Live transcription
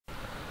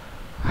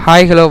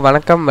Hi, hello,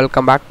 வணக்கம்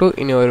welcome back to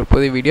இன்னொரு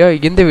புது வீடியோ.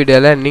 இந்த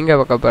வீடியோவில் நீங்கள்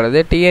பார்க்க போகிறது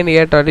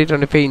Tnea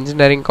 2025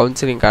 இன்ஜினியரிங்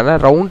கவுன்சிலிங்கான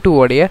ரவுண்ட் 2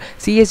 உடைய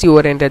சிஎஸ்சி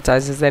ஓரியன்டட்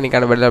சாய்ஸஸ் தான்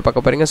இன்றைக்கான வீடியோவில்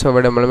பார்க்க போகிறீங்க. ஸோ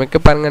வீடியோ மூலமாக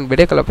பாருங்கள்.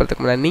 வீடியோக்குள்ளே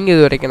பார்த்துக்கு முன்னாடி நீங்கள்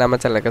இது வரைக்கும் நம்ம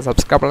சேனலுக்கு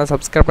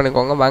சப்ஸ்கிரைப்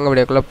பண்ணிக்கோங்க. வாங்க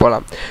வீடியோக்குள்ளே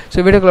போகலாம். ஸோ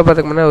வீடியோக்குள்ளே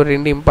பார்த்துக்கு முன்னாடி ஒரு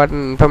 2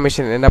 இம்பார்ட்டன்ட்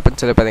இன்ஃபர்மேஷன் என்ன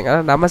அப்படின்னு சொல்லி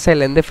பார்த்தீங்கன்னா, நம்ம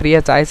சைட்லேருந்து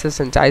ஃப்ரீயாக choices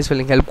and choice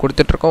filling help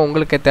கொடுத்துட்ருக்கோம்.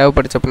 உங்களுக்கு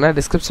தேவைப்படுச்சு அப்படின்னா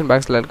டிஸ்கிரிப்ஷன்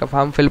பாக்ஸில் இருக்க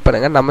ஃபார்ம் ஃபில்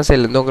பண்ணுங்கள். நம்ம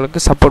சைட்லேருந்து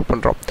உங்களுக்கு சப்போர்ட்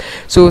பண்ணுறோம்.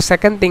 ஸோ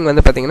செகண்ட் திங்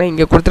வந்து பார்த்தீங்கன்னா,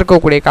 இங்கே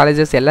கொடுத்துருக்கக்கூடிய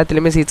காலேஜஸ்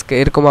எல்லாத்துலேயுமே சீட்ஸ்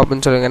இருக்கும்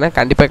அப்படின்னு சொல்லுங்கன்னா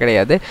கண்டிப்பாக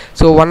கிடையாது.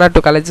 ஸோ 1 or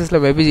 2 காலேஜஸில்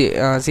மேபி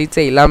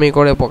சீட்ஸே இல்லாமல்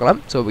கூட போகலாம்.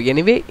 ஸோ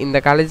எனிவே இந்த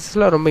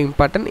காலேஜஸில் ரொம்ப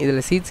இம்பார்ட்டன்ட். இதில்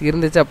சீட்ஸ்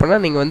இருந்துச்சு அப்படின்னா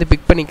நீங்கள் வந்து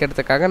பிக்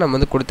பண்ணிக்கிறதுக்காக நம்ம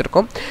வந்து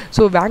கொடுத்துருக்கோம்.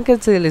 ஸோ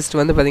வேகன்சி லிஸ்ட்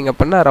வந்து பார்த்திங்க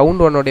அப்படின்னா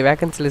ரவுண்ட் 1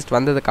 வேகன்சி லிஸ்ட்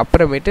வந்ததுக்கு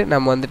அப்புறமேட்டு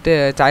நம்ம வந்துட்டு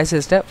சாய்ஸ்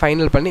லிஸ்ட்டை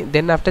ஃபைனல் பண்ணி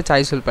தென் ஆஃப்டர்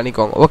சாய்ஸ் ஃபில்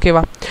பண்ணிக்கோங்க.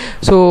 ஓகேவா?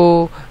 ஸோ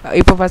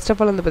இப்போ ஃபர்ஸ்ட்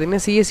ஆஃப் ஆல் வந்து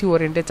பார்த்திங்கன்னா சிஎஸ்சி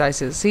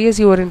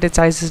ஓரியன்டட்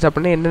சாய்ஸஸ்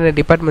அப்படின்னா என்னென்ன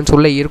டிபார்ட்மெண்ட்ஸ்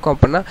உள்ளே இருக்கும்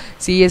அப்படின்னா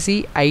CSC,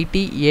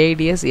 ID,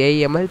 AIDS,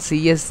 AML,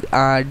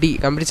 CST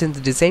computer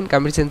science design,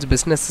 computer science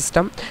business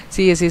system,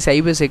 CSC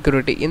cyber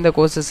security, இந்த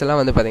கோர்சஸ் எல்லாம்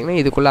வந்து பார்த்திங்கன்னா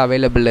இதுக்குள்ளே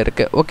அவைலபிள்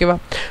இருக்குது. ஓகேவா?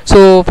 So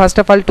first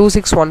of all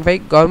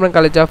 2615 government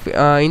college of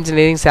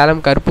engineering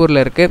Salem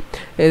கருப்பூரில் இருக்குது.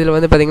 இதில்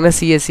வந்து பார்த்திங்கன்னா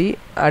சிஎஸ்சி.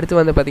 அடுத்து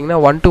வந்து பார்த்திங்கன்னா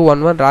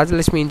 1211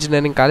 Rajalakshmi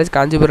engineering college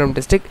Kanchipuram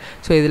district.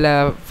 So இதில்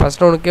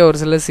ஃபஸ்ட் ஒனுக்கே ஒரு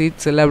சில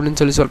சீட்ஸ் இல்லை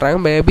அப்படின்னு சொல்கிறாங்க.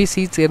 மேபி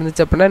சீட்ஸ்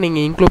இருந்துச்சு அப்படின்னா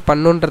நீங்கள் இன்க்ளூட்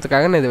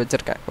பண்ணுன்றதுக்காக நான் இது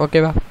வச்சுருக்கேன்.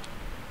 ஓகேவா?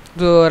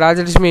 So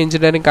Rajalakshmi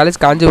engineering college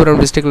Kanchipuram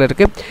டிஸ்ட்ரிக்டில்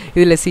இருக்குது.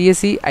 இதில்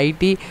சிஎஸ்சி,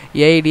 ஐடி,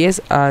 ஏஐடிஎஸ்,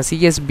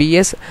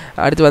 சிஎஸ்பிஎஸ்,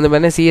 அடுத்து வந்து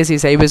பார்த்தீங்கன்னா சிஎஸ்சி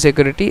சைபர்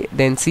செக்யூரிட்டி,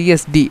 தென்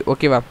சிஎஸ்டி.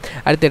 ஓகேவா?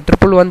 அடுத்து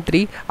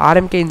 1113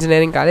 ஆர்எம்கே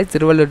இன்ஜினியரிங் காலேஜ்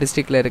திருவள்ளூர்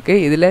டிஸ்ட்ரிக்டில் இருக்குது.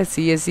 இதில்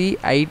CSC,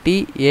 ID,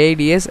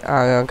 AIDS,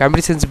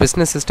 computer science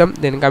business system,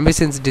 then computer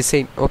science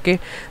design. Okay.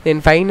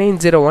 Then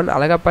 5901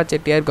 Alagappa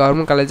Chettiar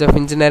government college of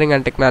engineering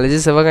and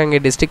technology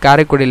Sivaganga district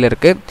காரைக்குடியில்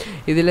இருக்குது.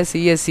 இதில்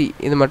சிஎஸ்சி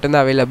இது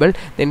மட்டும்தான் அவைலபிள்.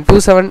 தென்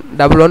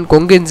 2711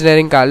 Kongu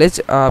engineering college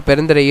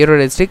Perundurai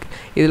Erode district.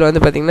 இதில்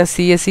வந்து பார்த்திங்கன்னா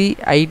CSC,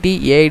 ID,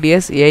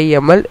 AIDS,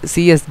 AML,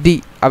 CST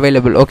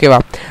available. ஓகேவா?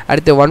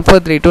 அடுத்து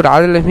 1432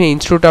 Rajalakshmi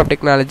institute of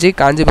technology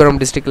Kanchipuram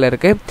டிஸ்ட்ரிக்டில்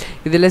இருக்குது.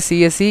 இதில்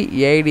சிஎஸ்சி,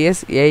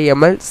 ஏஐடிஎஸ்,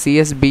 ஏஎம்எல்,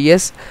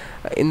 சிஎஸ்பிஎஸ்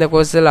இந்த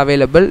கோர்ஸில்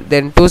available.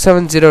 Then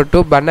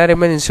 2702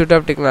 பன்னாரிமன் institute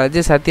of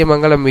technology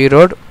Sathyamangalam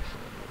Erode.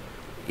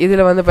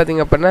 இதில் வந்து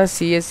பார்த்திங்க அப்படின்னா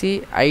CSC,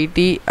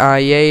 ID,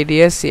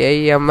 AIDS,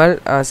 AML,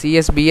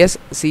 CSBS,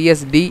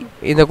 CST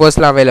இந்த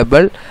கோர்ஸில்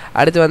அவைலபிள்.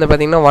 அடுத்து வந்து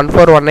பார்த்திங்கன்னா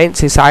 1419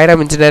 Sri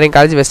Sairam engineering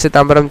college west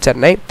Tambaram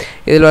Chennai.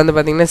 இதில் வந்து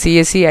பார்த்திங்கன்னா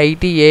CSC,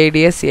 ID,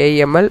 AIDS,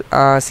 AML,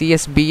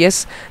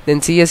 CSBS,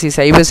 தென் சிஎஸ்சி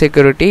சைபர்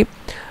செக்யூரிட்டி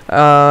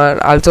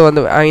ஆல்சோ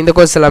வந்து இந்த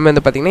கோர்ஸ் எல்லாமே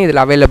வந்து பார்த்திங்கன்னா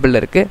இதில் அவைலபிள்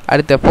இருக்குது.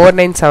 அடுத்து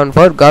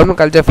 4974 government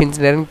college of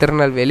engineering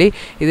Tirunelveli.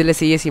 இதில்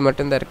சிஎஸ்சி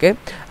மட்டும்தான் இருக்குது.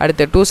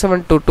 அடுத்து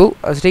 2722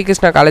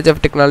 Srikrishna college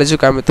of technology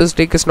Coimbatore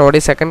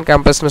ஸ்ரீகிருஷ்ணாவுடைய second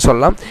கேம்பஸ்னு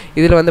சொல்லலாம்.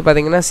 இதில் வந்து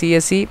பார்த்திங்கன்னா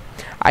CSC,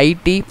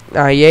 ID,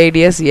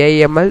 AIDS,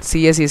 AML,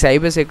 CSC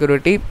cyber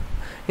security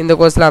இந்த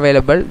கோர்ஸில்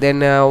அவைலபிள். தென்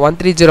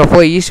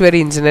 1304 ஈஸ்வரி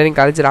இன்ஜினியரிங்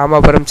காலேஜ்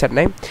ராமாபுரம்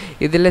சென்னை.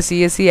 இதில்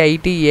CSC,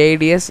 ID,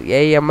 AIDS,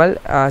 AML,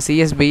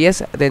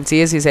 CSBS, தென்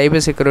CSC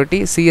cyber security,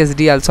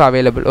 CST also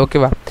available.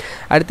 ஓகேவா?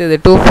 அடுத்தது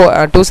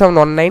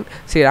 2719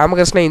 Sri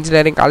Ramakrishna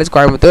engineering college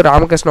Coimbatore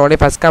ராமகிருஷ்ணாவுடைய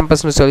first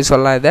கேம்பஸ்னு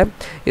சொல்லலாம்.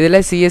 இதில்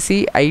சிஎஸ்சி,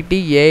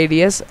 ஐடி,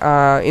 ஏஐடிஎஸ்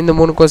இந்த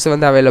 3 கோர்ஸ்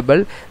வந்து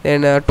available.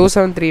 Then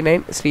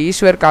 2739 Sri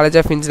Ishwar college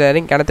of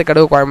engineering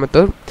Kinathukadavu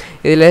Coimbatore.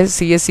 இதில்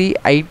CSC,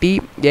 ID,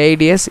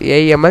 AIDS,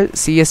 AML,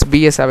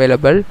 CSBS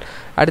available.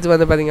 அடுத்து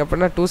வந்து பார்த்திங்க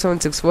அப்படின்னா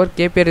 2764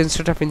 KPR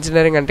institute of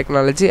engineering and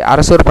technology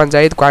Arasur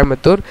panchayat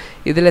Coimbatore.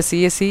 இதில்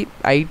CSC,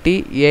 ID,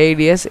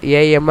 AIDS,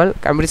 AML,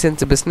 computer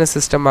science business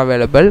system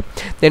available.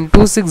 Then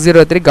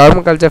 2603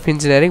 government college of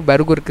engineering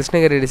Bargur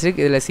Krishnagiri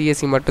district. இதில்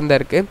CSC மட்டும்தான்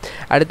இருக்குது.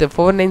 அடுத்து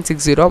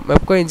 4960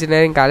 Mepco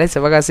engineering college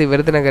Sivakasi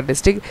Virudhunagar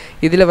district.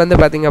 இதில் வந்து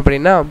பார்த்திங்க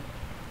அப்படின்னா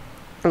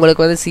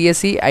உங்களுக்கு வந்து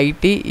சிஎஸ்சி,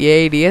 ஐடி,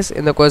 ஏஐடிஎஸ்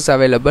இந்த கோர்ஸ்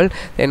அவைலபிள்.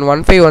 தென்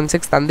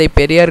 1516 தந்தை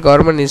Periyar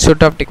government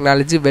institute of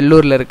technology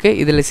வெள்ளூரில் இருக்குது.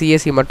 இதில்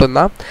சிஎஸ்சி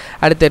மட்டும்தான்.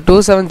 அடுத்து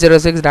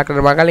 2706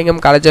 doctor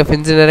Mahalingam college of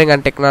engineering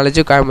and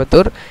technology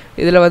Coimbatore.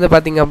 இதில் வந்து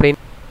பார்த்திங்க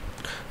அப்படின்னு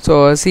ஸோ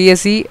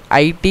சிஎஸ்சி,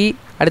 ஐடி,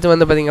 அடுத்து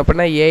வந்து பார்த்திங்க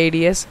அப்படின்னா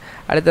ஏஐடிஎஸ்,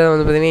 அடுத்தது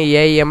வந்து பார்த்திங்கன்னா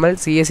AML,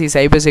 CSC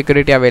cyber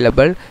security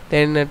available.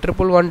 தென்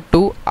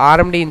 1112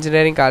 ஆர்எம்டி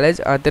இன்ஜினியரிங் காலேஜ்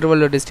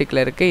திருவள்ளூர்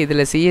டிஸ்ட்ரிக்டில் இருக்குது.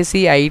 இதில்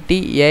CSC, ID,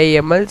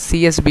 AML,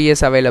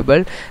 CSBS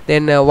available.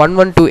 Then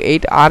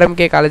 1128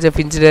 RMK college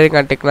of engineering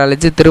and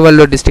technology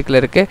Tiruvallur டிஸ்ட்ரிக்டில்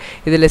இருக்குது.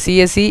 இதில்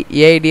CSC,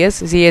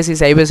 AIDS, CSC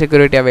cyber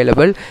security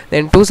available.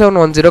 Then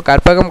 2710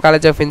 Karpagam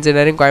college of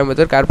engineering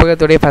Coimbatore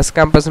கற்பகத்துடைய first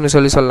கேம்பஸ்னு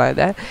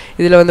சொல்லலாம்.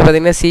 இதில் வந்து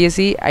பார்த்திங்கன்னா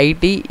CSC,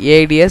 ID,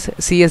 AIDS,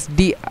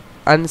 CST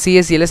and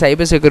சிஎஸ்சியில்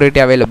cyber security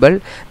available.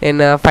 Then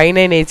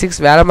 5986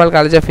 Velammal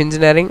college of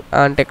engineering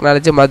and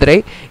technology Madurai.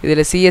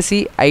 இதில் CSC,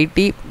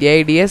 ID,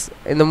 AIDS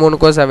இந்த 3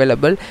 course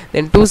available.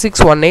 Then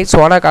 2618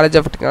 Sona college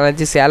of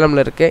technology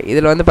சேலமில் இருக்குது.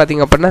 இதில் வந்து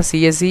பார்த்திங்க அப்படின்னா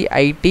சிஎஸ்சி,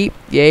 ஐடி,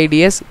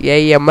 ஏஐடிஎஸ்,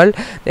 ஏஎம்எல்,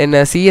 தென்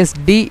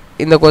சிஎஸ்டி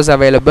இந்த கோர்ஸ்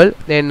அவைலபிள்.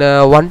 தென்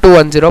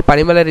 1210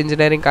 பனிமலர்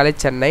இன்ஜினியரிங்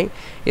காலேஜ் சென்னை.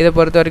 இதை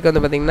பொறுத்த வரைக்கும்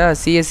வந்து பார்த்திங்கன்னா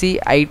CSC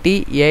ID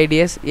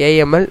AIDS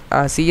AML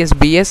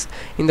CSBS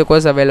இந்த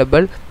கோர்ஸ்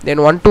அவைலபிள்.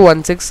 தென்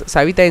 1216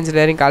 Savitha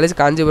engineering college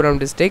Kanchipuram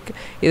district.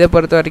 இதை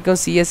பொறுத்த வரைக்கும்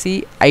CSC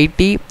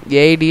ID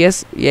AIDS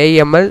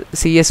AML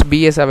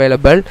CSBS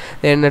available.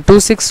 தென்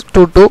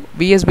 2622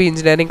 பிஎஸ்பி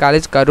இன்ஜினியரிங்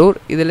காலேஜ் கரூர்.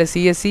 இதில்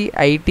CSC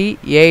ID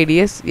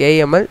AIDS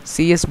AML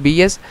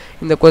CSBS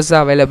இந்த கோர்ஸ்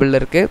அவைலபிள்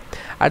இருக்குது.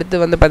 அடுத்து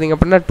வந்து பார்த்திங்க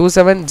அப்படின்னா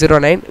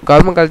 2709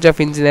 government college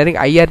of engineering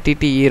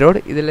IRTT Erode.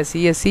 இதில்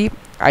சிஎஸ்சி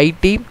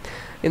ஐடி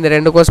இந்த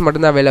 2 கோர்ஸ்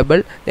மட்டும்தான்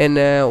available. Then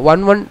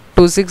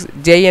 1126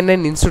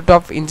 JNN institute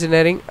of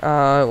engineering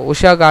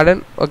Usha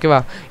garden. ஓகேவா,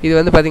 இது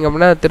வந்து பார்த்திங்க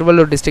அப்படின்னா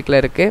திருவள்ளூர் டிஸ்ட்ரிக்டில்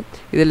இருக்குது.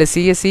 இதில்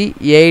சிஎஸ்சி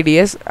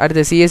ஏஐடிஎஸ்,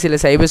 அடுத்து சிஎஸ்சியில்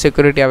சைபர்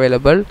செக்யூரிட்டி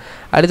அவைலபிள்.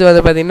 அடுத்து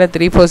வந்து பார்த்திங்கன்னா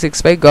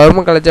 3465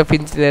 government college of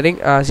engineering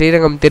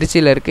Srirangam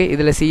திருச்சியில் இருக்குது.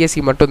 இதில்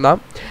சிஎஸ்சி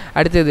மட்டும்தான்.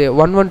 அடுத்தது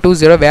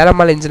 1120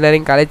 வேலம்மாள்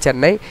இன்ஜினியரிங் காலேஜ்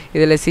சென்னை.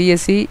 இதில்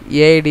CSC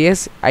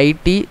AIDS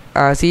ID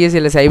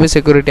சிஎஸ்சியில் cyber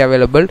security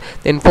available.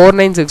 தென்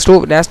 4962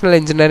 national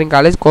engineering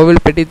college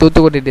Kovilpatti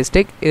Thoothukudi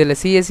district. இதில்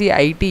சிஎஸ்சி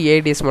ஐடி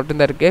ஏஐடிஎஸ்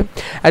மட்டும்தான் இருக்குது.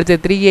 அடுத்து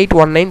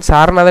 3819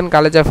 Saranathan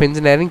college of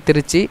engineering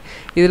Trichy.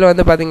 இதில்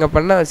வந்து பார்த்திங்க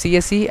அப்படின்னா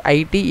CSC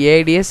ID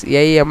AIDS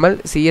AML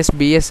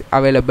CSBS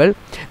available.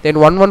 Then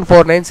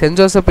 1149 send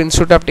Joseph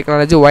institute of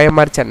technology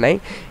YMR Chennai.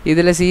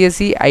 இதில்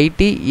சிஎஸ்சி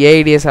ஐடி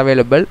ஏஐடிஎஸ்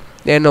அவைலபிள்.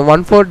 தென்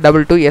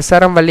 1422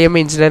 SRM Valliammai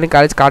engineering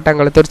college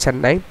Kattankulathur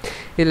Chennai.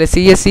 இதில்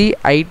CSC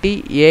ID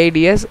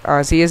AIDS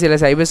சிஎஸ்சியில்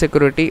cyber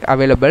security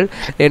available.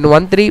 Then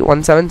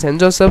 1317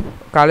 send Joseph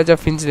college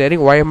of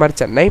engineering YMR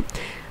Chennai.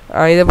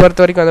 இதை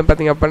பொறுத்த வரைக்கும் வந்து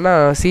பார்த்திங்க அப்படின்னா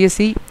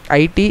CSC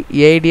ID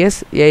AIDS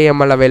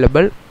AML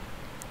available.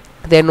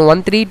 Then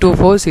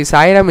 1324 Sri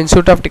Sairam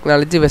institute of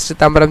technology west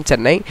Tambaram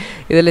Chennai.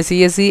 இதில்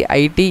CSC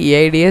ID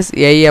AIDS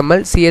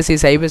AML CSC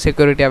cyber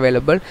security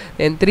available.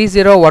 Then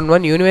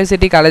 3011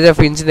 university college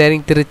of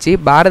engineering Trichy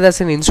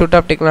Bharathidasan institute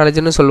of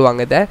டெக்னாலஜின்னு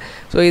சொல்லுவாங்க இதை.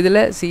 So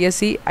இதில்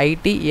CSC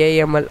ID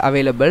AML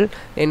available.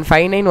 Then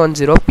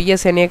 5910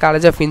 PSNA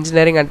college of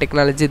engineering and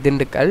technology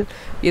Dindigul.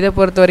 இதை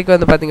பொறுத்த வரைக்கும்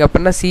வந்து பார்த்திங்க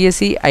அப்படின்னா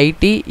CSC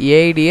ID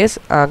AIDS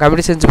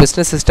computer science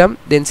business system.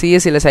 Then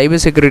சிஎஸ்சியில்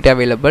cyber security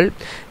available.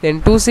 Then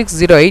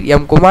 2608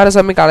 M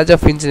Kumaraswamy college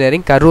of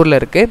engineering கரூரில்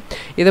இருக்குது.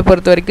 இதை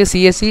பொறுத்த வரைக்கும்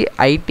சிஎஸ்சி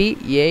ஐடி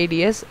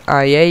ஏஐடிஎஸ்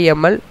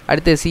ஏஎம்எல்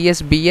அடுத்து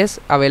CSBS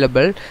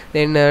available.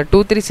 Then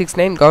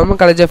 2369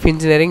 government college of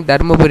engineering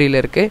தருமபுரியில்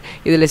இருக்குது.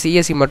 இதில்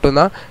சிஎஸ்சி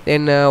மட்டும்தான்.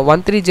 தென்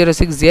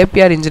 1306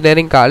 JPR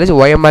engineering college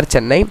YMR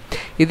Chennai.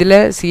 இதில்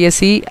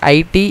CSC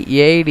ID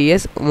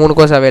AIDS 3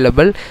 course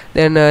available.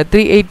 Then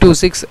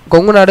 3826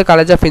 Kongunadu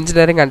college of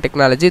engineering and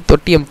technology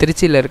Thottiyam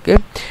திருச்சியில் இருக்குது.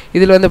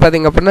 இதில் வந்து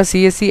பார்த்திங்க அப்படின்னா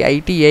சிஎஸ்சி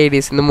ஐடி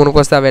ஏஐடிஎஸ் இந்த 3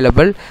 course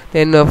available.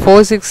 Then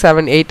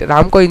 4678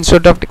 Ramco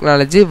institute of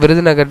technology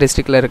Virudhunagar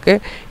டிஸ்ட்ரிக்டில்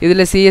இருக்குது.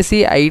 இதில் CSC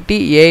ID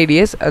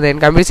AIDS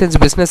then computer science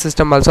business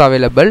system also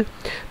available.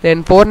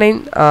 Then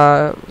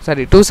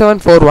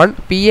 2741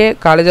 BA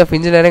college of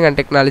engineering and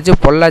technology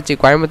Pollachi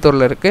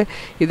கோயம்புத்தூரில் இருக்குது.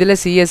 இதில்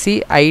CSC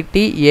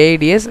ID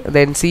AIDS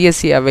then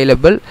CSC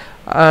available.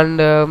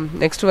 And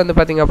next வந்து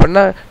பார்த்திங்க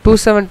அப்படின்னா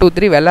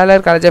 2723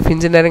 வெள்ளாளர் college of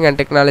engineering and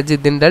technology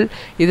Thindal.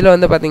 இதில்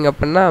வந்து பார்த்திங்க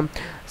அப்படின்னா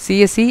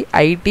CSC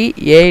ID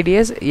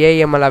AIDS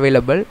AML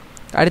available.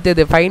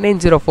 அடுத்தது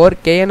 5904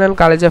 கேஎன்எல்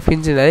காலேஜ் ஆஃப்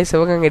இன்ஜினியரிங்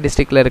சிவகங்கை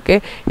டிஸ்ட்ரிக்டில்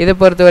இருக்குது. இதை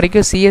பொறுத்த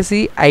வரைக்கும்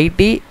சிஎஸ்சி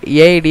ஐடி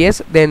ஏஐடிஎஸ்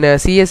தென்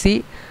சிஎஸ்சி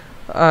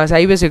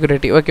சைபர்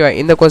செக்யூரிட்டி ஓகேவா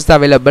இந்த கோர்ஸ் தான்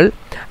அவைலபிள்.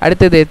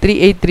 அடுத்தது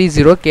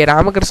 3830 K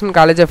Ramakrishnan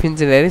college of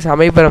engineering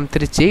Samayapuram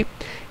Trichy.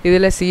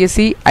 இதில்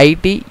சிஎஸ்சி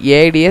ஐடி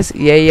ஏஐடிஎஸ்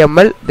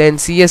ஏஎம்எல் தென்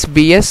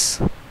சிஎஸ்பிஎஸ்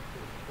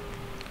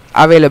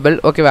அவைலபிள்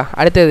ஓகேவா.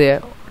 அடுத்தது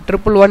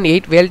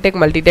 1118 Vel Tech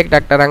Multitech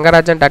doctor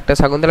Rangarajan doctor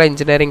Shakuntala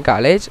engineering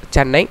college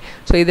Chennai.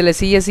 So இதில்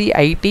சிஎஸ்சி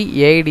ஐடி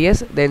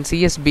ஏஐடிஎஸ் தென்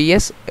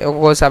சிஎஸ்பிஎஸ்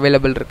கோர்ஸ்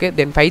அவைலபிள் இருக்குது.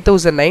 தென்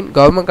 5009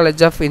 கவர்மெண்ட்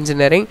காலேஜ் ஆஃப்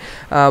இன்ஜினியரிங்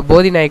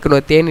போதி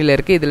நாயக்கனூர் தேனியில்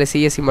இருக்குது. இதில்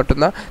சிஎஸ்சி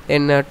மட்டும்தான்.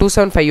 தென்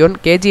 2751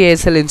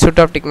 கேஜிஏஎஸ்எல்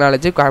institute of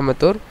technology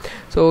Coimbatore.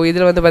 So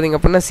இதில் வந்து பார்த்திங்க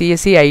அப்படின்னா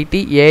CSC ID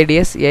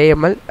AIDS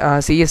AML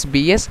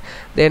CSBS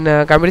then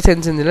computer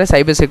science engineer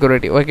cyber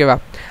security ஓகேவா.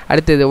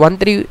 அடுத்தது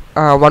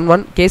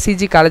 1311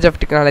 KCG college of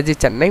technology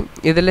Chennai.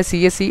 இதில்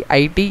CSC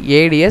ID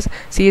AIDS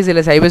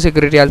சிஎஸ்சியில் cyber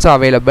security also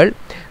available.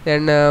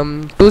 Then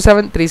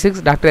 2736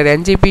 doctor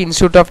NGP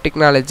institute of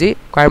technology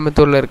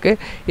கோயம்புத்தூரில் இருக்குது.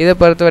 இதை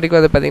பொறுத்த வரைக்கும்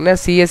வந்து பார்த்திங்கன்னா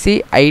CSC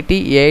ID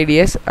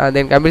AIDS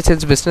then computer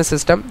science business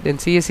system then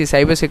CSC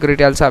cyber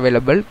security also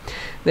available.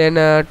 Then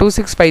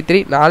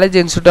 2653 knowledge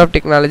institute of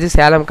technology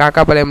Salem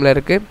காக்காபாளையமில்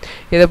இருக்குது.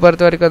 இதை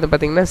பொறுத்த வரைக்கும் வந்து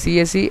பார்த்திங்கன்னா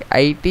சிஎஸ்சி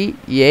ஐடி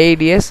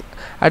ஏஐடிஎஸ்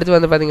அடுத்து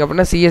வந்து பார்த்திங்க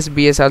அப்படின்னா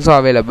CSBS also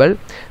available.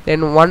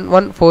 Then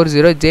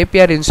 1140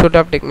 JPR institute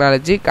of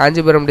technology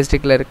Kanchipuram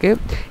டிஸ்ட்ரிக்டில் இருக்குது.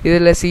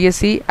 இதில்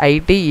CSC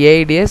ID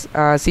AIDS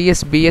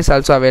CSB BS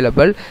also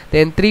available.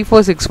 Then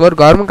 3464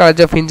 Government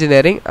College of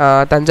Engineering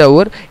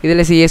Tanjavur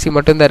இதில் CSE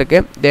மட்டும்தான்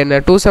இருக்குது. Then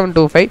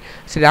 2725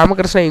 Sri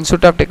Ramakrishna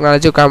institute of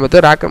technology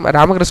Coimbatore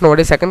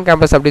ராமகிருஷ்ணோடைய second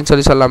campus அப்படின்னு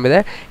சொல்லலாம்.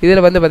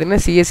 இதில் வந்து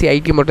பார்த்திங்கன்னா CSE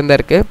IT மட்டும்தான்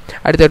இருக்குது.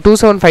 அடுத்து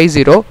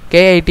 2750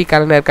 KIT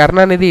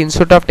Karunanidhi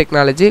institute of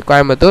technology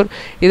Coimbatore.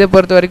 இதை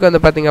பொறுத்த வரைக்கும்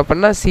வந்து பார்த்திங்க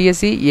அப்படின்னா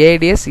CSE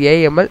ADS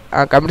AML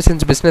computer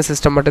science business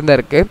system மட்டும்தான்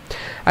இருக்குது.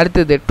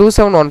 அடுத்தது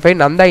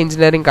 2715 நந்தா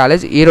இன்ஜினியரிங்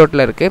காலேஜ்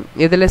ஈரோட்டில் இருக்குது.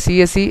 இதில்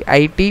CSE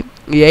IT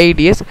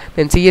AIDS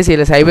then CSE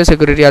cyber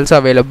security also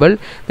available.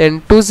 Then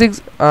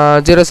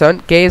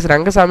 2607 KS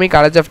Rangasamy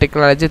college of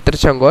technology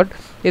Tiruchengode.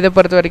 இதை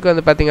பொறுத்த வரைக்கும்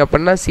வந்து பார்த்திங்க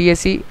அப்படின்னா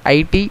CSE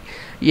IT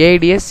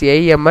ADS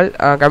AML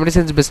computer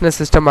science business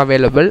system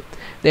available.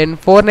 Then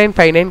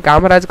 4959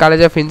 Kamaraj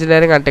college of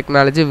engineering and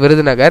technology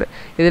Virudhunagar.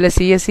 இதில்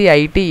CSE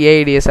IT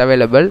ADS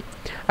அவைலபிள்.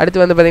 அடுத்து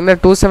வந்து பார்த்திங்கன்னா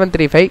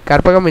 2735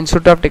 Karpagam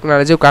institute of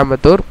technology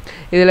Coimbatore.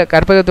 இதில்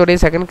கற்பகத்துடைய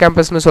செகண்ட்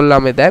கேம்பஸ்னு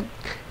சொல்லலாம்.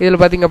 இதில்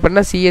பார்த்திங்க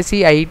அப்படின்னா CSE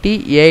IT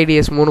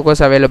ADS 3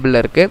 course available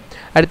இருக்குது.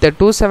 அடுத்து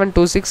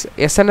 2726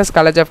 SNS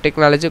college of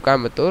technology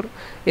Coimbatore.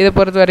 இதை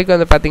பொறுத்த வரைக்கும்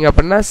வந்து பார்த்திங்க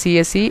அப்படின்னா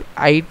CSE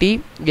IT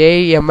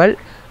AML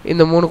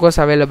இந்த 3 கோர்ஸ்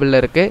அவைலபிள்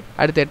இருக்குது.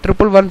 அடுத்து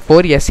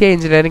 1114 SA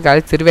engineering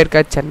college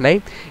Thiruverkadu Chennai.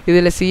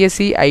 இதில்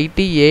CSE IT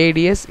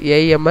ADS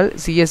AML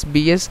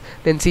CSBS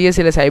then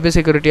CSE cyber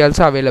security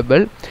also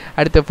available.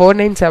 அடுத்து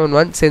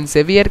 4971 saint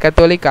Xavier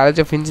Catholic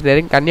college of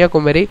engineering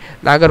Kanyakumari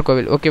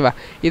Nagercoil. ஓகேவா,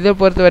 இதை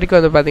பொறுத்த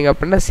வரைக்கும் வந்து பார்த்திங்க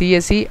அப்படின்னா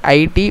CSE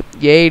IT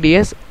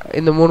ADS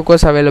இந்த 3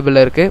 கோர்ஸ்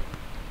அவைலபிள் இருக்குது.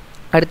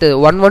 அடுத்தது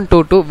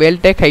 1122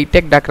 Vel Tech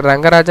hitech doctor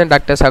Rangarajan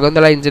doctor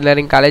Shakuntala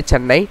engineering college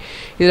Chennai.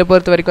 இதில்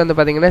பொறுத்த வரைக்கும் வந்து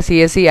பார்த்திங்கன்னா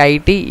CSE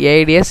IT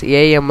ADS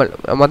AML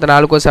மொத்தம்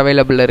 4 கோர்ஸ்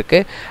அவைலபிள்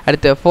இருக்குது.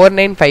 அடுத்து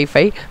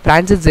 4955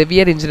 Francis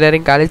Xavier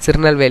engineering college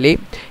Tirunelveli.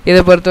 இதை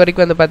பொறுத்த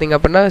வரைக்கும் வந்து பார்த்திங்க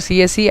அப்படின்னா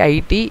CSE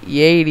IT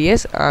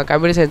ADS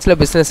கம்ப்யூட்டர் சயின்ஸில்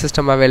பிஸ்னஸ்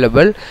சிஸ்டம்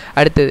அவைலபிள்.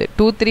 அடுத்தது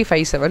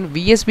 2357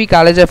 VSB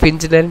college of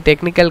engineering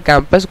technical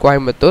campus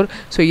Coimbatore.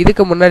 So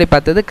இதுக்கு முன்னாடி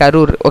பார்த்தது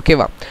கரூர்.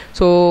 ஓகேவா,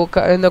 ஸோ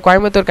இந்த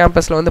கோயம்புத்தூர்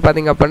கேம்பஸில் வந்து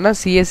பார்த்திங்க அப்படின்னா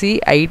CSE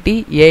IT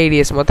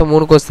ADS மொத்தம்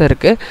 3 கோர்ஸ் தான்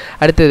இருக்குது.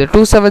 அடுத்தது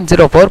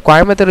 2704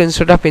 Coimbatore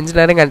institute of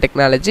engineering and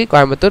technology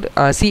Coimbatore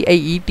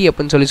CIET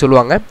அப்படின்னு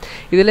சொல்லுவாங்க.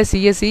 இதில்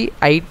CSE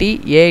IT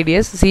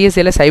ADS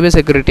CSE cyber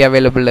security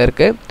available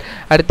இருக்குது.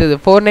 அடுத்தது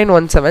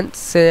 4917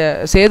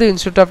 Setu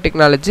institute of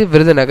technology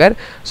Virudhunagar.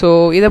 So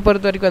இதை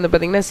பொறுத்த வரைக்கும் வந்து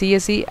பார்த்திங்கன்னா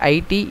CSE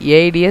IT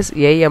ADS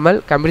AML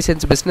computer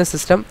science business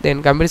system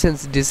then computer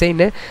science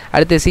design.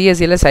 அடுத்து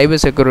CSE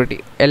சைபர் செக்யூரிட்டி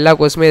எல்லா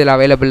கோர்ஸுமே இதில்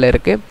அவைலபிள்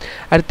இருக்குது.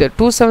 அடுத்து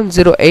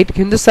 2708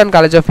 Hindustan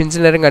college of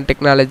engineering and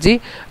technology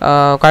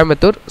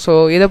Coimbatore. So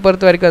இதை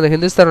பொறுத்த வரைக்கும் அந்த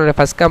ஹிந்துஸ்தானோட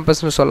ஃபஸ்ட்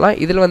கேம்பஸ்னு சொல்லலாம்.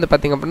 இதில் வந்து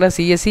பார்த்திங்க அப்படின்னா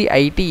CSE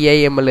IT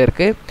AML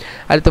இருக்குது.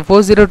 அடுத்து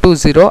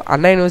 4020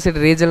 அண்ணா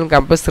யூனிவர்சிட்டி ரீஜனல்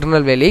கேம்பஸ்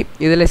திருநெல்வேலி.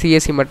 இதில்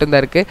CSE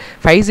மட்டும்தான் இருக்குது.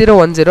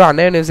 5010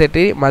 அண்ணா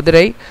யூனிவர்சிட்டி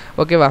மதுரை.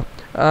 ஓகேவா,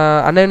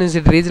 அண்ணா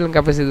யூனிவர்சிட்டி ரீஜனல்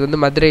கேம்பஸ் இது வந்து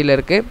மதுரையில்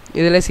இருக்குது.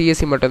 இதில்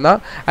CSE மட்டும்தான்.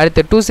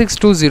 அடுத்து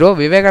 2620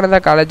 Vivekananda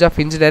college of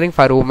engineering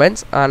for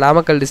women's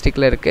Namakkal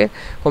டிஸ்ட்ரிக்டில் இருக்குது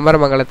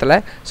குமரமங்கலத்தில்.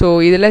 ஸோ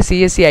இதில்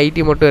CSE IT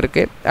மட்டும்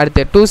இருக்குது.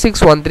 அடுத்து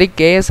 2613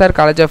 KSR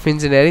college of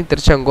engineering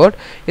Tiruchengode.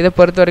 இதை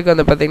பொறுத்த வரைக்கும்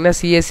வந்து பார்த்திங்கன்னா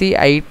CSE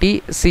IT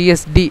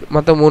CSD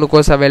மொத்தம் 3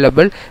 course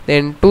available.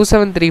 Then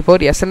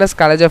 2734 SNS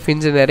college of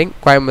engineering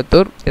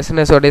Coimbatore.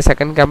 SNS உடைய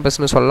செகண்ட்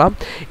கேம்பஸ்னு சொல்லலாம்.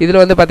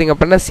 இதில் வந்து பார்த்திங்க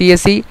அப்படின்னா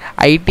CSE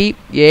IT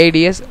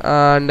ADS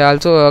and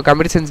also computer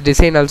science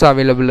design also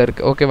available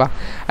இருக்குது. ஓகேவா,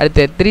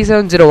 அடுத்து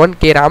 3701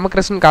 K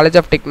Ramakrishnan college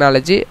of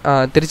technology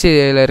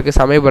திருச்சியில் இருக்குது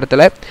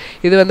சமயபுரத்தில்.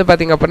 இது வந்து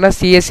பார்த்திங்க அப்படின்னா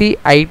CSE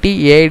IT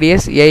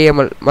ADS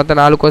AML மொத்தம்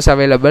 4 கோர்ஸ்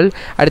அவைலபிள்.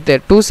 அடுத்து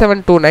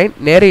 2729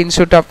 Nehru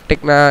institute of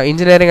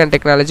engineering and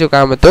technology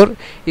Coimbatore.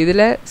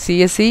 இதில்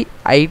CSE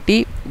IT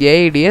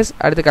ADS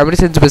அடுத்து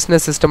computer science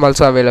business system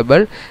also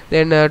available.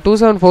 Then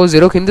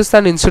 2740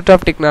 Hindustan institute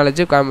of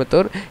technology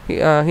Coimbatore.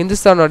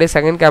 ஹிந்துஸ்தானோடைய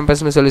second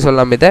கேம்பஸ்னு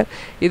சொல்லலாம்.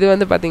 இது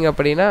வந்து பார்த்திங்க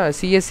அப்படின்னா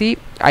CSE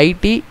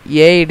IT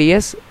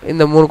ADS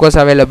இந்த 3 கோர்ஸ்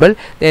அவைலபிள்.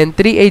 தென்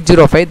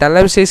 3805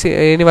 தனலட்சுமி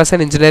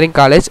சீனிவாசன் இன்ஜினியரிங்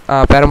காலேஜ்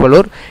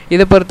பெரம்பலூர்.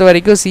 இதை பொறுத்த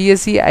வரைக்கும்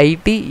CSE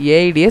IT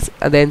ADS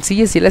then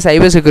CSE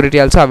cyber security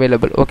also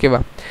available.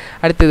 ஓகேவா,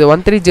 அடுத்தது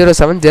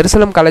 1307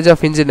 Jerusalem college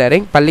of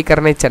engineering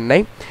Pallikaranai Chennai.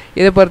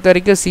 இதை பொறுத்த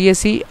வரைக்கும்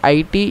CSE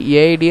IT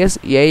ADS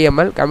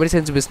AML computer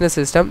science business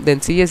system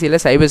then CSE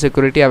cyber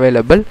security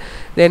available.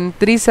 Then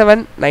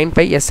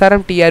 3795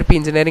 SRM TRP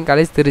engineering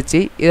college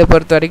Trichy. இதை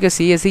பொறுத்த வரைக்கும்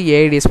CSE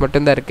ADS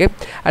மட்டும்தான் இருக்குது.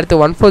 அடுத்து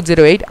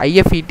 1408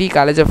 IFET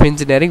college of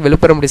engineering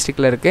Villupuram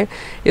டிஸ்ட்ரிக்டில் இருக்குது.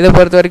 இதை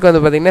பொறுத்த வரைக்கும்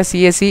வந்து பார்த்திங்கன்னா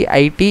CSE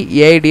IT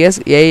ADS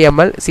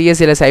AML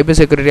CSE cyber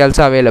security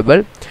also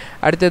available.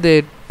 அடுத்தது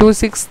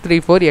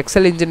 2634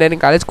 XL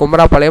engineering college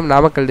Kumarapalayam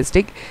Namakkal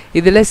district.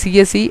 இதில்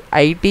CSE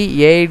IT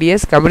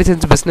ADS computer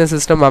science business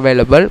system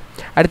available.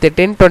 அடுத்து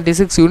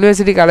 1026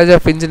 university college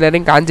of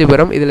engineering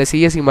Kanchipuram. இதில்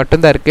CSE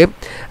மட்டும்தான் இருக்குது.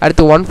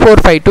 அடுத்து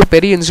 1452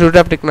 பெரிய institute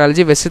of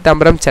technology west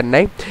Tambaram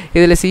Chennai.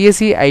 இதில்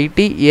CSE IT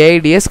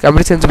ADS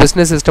computer science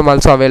business system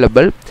also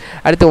available.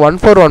 அடுத்து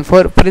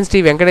 1414 Prince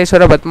D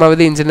Venkateswara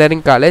Padmavathi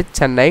engineering college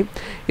Chennai.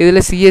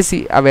 இதில்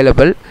CSE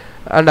available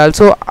and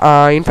also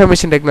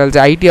information technology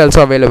IT also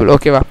available.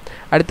 ஓகேவா,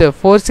 அடுத்து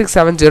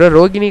 4670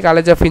 Rohini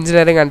college of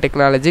engineering and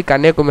technology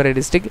Kanyakumari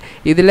district,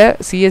 இதில்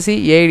CSC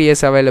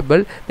AIDS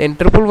available. தென்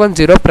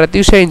 1110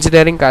 Prathyusha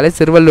engineering college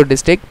Tiruvallur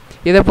district,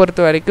 இதை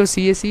பொறுத்த வரைக்கும்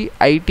CSC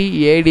ID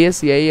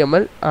ADS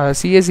AML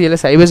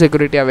சிஎஸ்சியில் cyber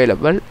security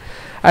available.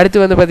 அடுத்து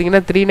வந்து பார்த்திங்கன்னா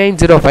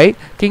 3905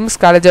 Kings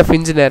college of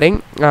engineering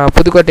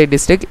Pudukkottai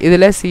district,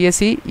 இதில்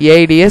சிஎஸ்சி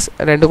ஏஐடிஎஸ்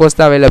 2 கோர்ஸ்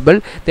தான் அவைலபிள்.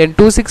 தென்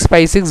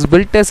 2656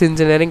 பில்டர்ஸ்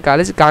இன்ஜினியரிங்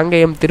காலேஜ்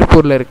காங்கேயம்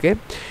திருப்பூரில் இருக்குது,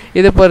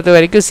 இதை பொறுத்த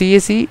வரைக்கும்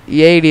சிஎஸ்சி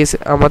ஏஐடிஎஸ்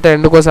மொத்தம்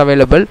 2 கோர்ஸ்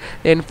அவைலபிள்.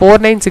 தென்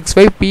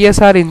 4965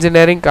 பிஎஸ்ஆர்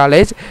இன்ஜினியரிங்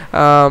காலேஜ்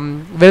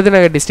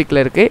விருதுநகர்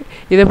டிஸ்ட்ரிக்டில் இருக்குது,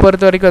 இதை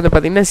பொறுத்த வரைக்கும் வந்து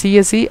பார்த்திங்கன்னா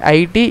சிஎஸ்சி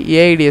ஐடி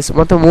ஏஐடிஎஸ்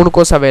மொத்தம் 3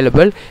 கோர்ஸ்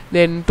அவைலபிள்.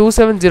 தென்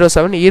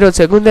 2707 ஈரோடு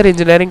செகுந்தர்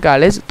இன்ஜினியரிங்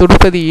காலேஜ்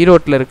துடுப்பதி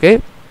ஈரோட்டில்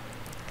இருக்குது,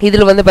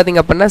 இதில் வந்து பார்த்திங்க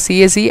அப்படின்னா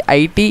சிஎஸ்சி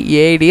ஐடி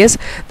ஏஐடிஎஸ்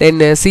தென்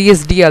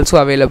சிஎஸ்டி ஆல்சோ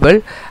அவைலபிள்.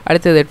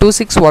 அடுத்தது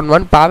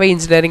 2611 பாவை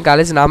இன்ஜினியரிங்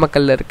காலேஜ்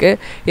நாமக்கல்லில் இருக்குது,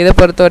 இதை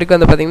பொறுத்த வரைக்கும்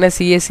வந்து பார்த்திங்கன்னா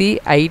CSC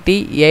ID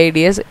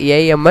AIDS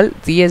AML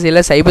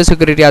சிஎஸ்சியில் cyber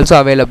security also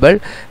available.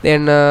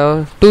 Then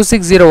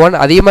 2601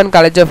 Athiyaman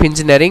college of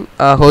engineering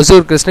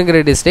Hosur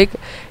Krishnagiri district,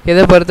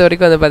 இதை பொறுத்த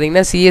வரைக்கும் வந்து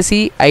பார்த்திங்கன்னா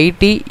சிஎஸ்சி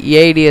ஐடி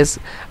ஏஐடிஎஸ்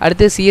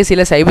அடுத்து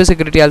சிஎஸ்சியில் சைபர்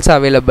செக்யூரிட்டி ஆல்சோ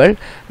அவைலபிள்.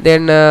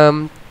 தென்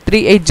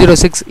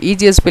 3806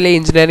 இஜிஎஸ் பிள்ளை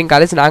இன்ஜினியரிங்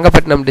காலேஜ்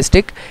நாகப்பட்டினம்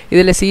டிஸ்ட்ரிக்ட்,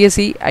 இதில்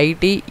CSC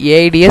ID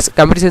AIDS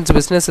computer science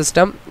business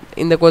system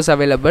இந்த course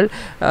available.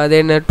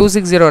 தென்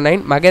 2609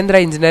 Mahindra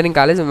engineering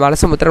college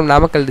வலசமுத்திரம்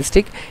Namakkal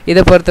district,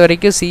 இதை பொறுத்த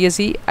வரைக்கும்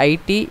சிஎஸ்சி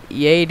ஐடி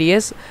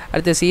ஏஐடிஎஸ்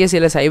அடுத்து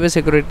சிஎஸ்சியில் சைபர்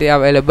செக்யூரிட்டி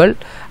அவைலபிள்.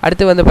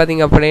 அடுத்து வந்து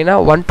பார்த்திங்க அப்படின்னா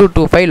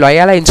 1225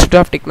 Loyola institute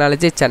of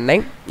technology Chennai,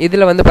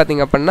 இதில் வந்து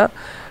பார்த்திங்க அப்படின்னா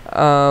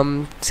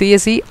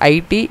CSC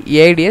ID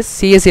AIDS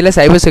சிஎஸ்சியில்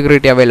cyber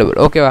security available.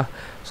 ஓகேவா?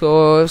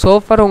 ஸோ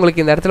ஃபார்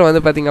உங்களுக்கு இந்த இடத்துல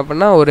வந்து பார்த்திங்க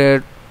அப்படின்னா ஒரு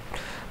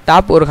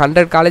டாப் ஒரு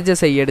 100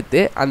 காலேஜஸை எடுத்து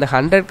அந்த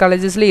 100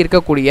 காலேஜஸில்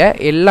இருக்கக்கூடிய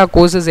எல்லா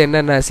கோர்சஸ்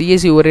என்னென்ன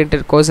சிஎஸ்சி ஓரியன்ட்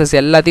கோர்சஸ்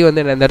எல்லாத்தையும்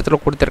வந்து நான் இந்த இடத்துல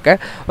கொடுத்துருக்கேன்.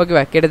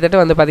 ஓகேவா? கிட்டத்தட்ட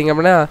வந்து பார்த்திங்க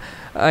அப்படின்னா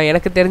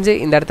எனக்கு தெரிஞ்சு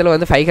இந்த இடத்துல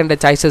வந்து 500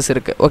 சாய்ஸஸ்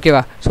இருக்குது.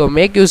 ஓகேவா? So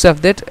make use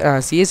of that.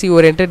 CSC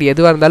orient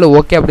எதுவாக இருந்தாலும்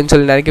ஓகே அப்படின்னு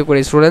சொல்லி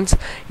நினைக்கக்கூடிய ஸ்டூடெண்ட்ஸ்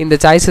இந்த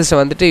சாய்ஸஸை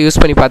வந்துட்டு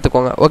யூஸ் பண்ணி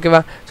பார்த்துக்கோங்க.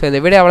 ஓகேவா? ஸோ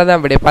இந்த வீடியோ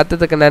அவ்வளோதான். வீடியோ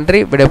பார்த்ததுக்கு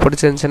நன்றி. வீடியோ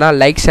பிடிச்சிருந்துச்சுன்னா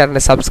like share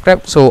and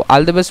subscribe. So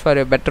all the best for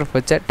you better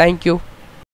future. Thank you.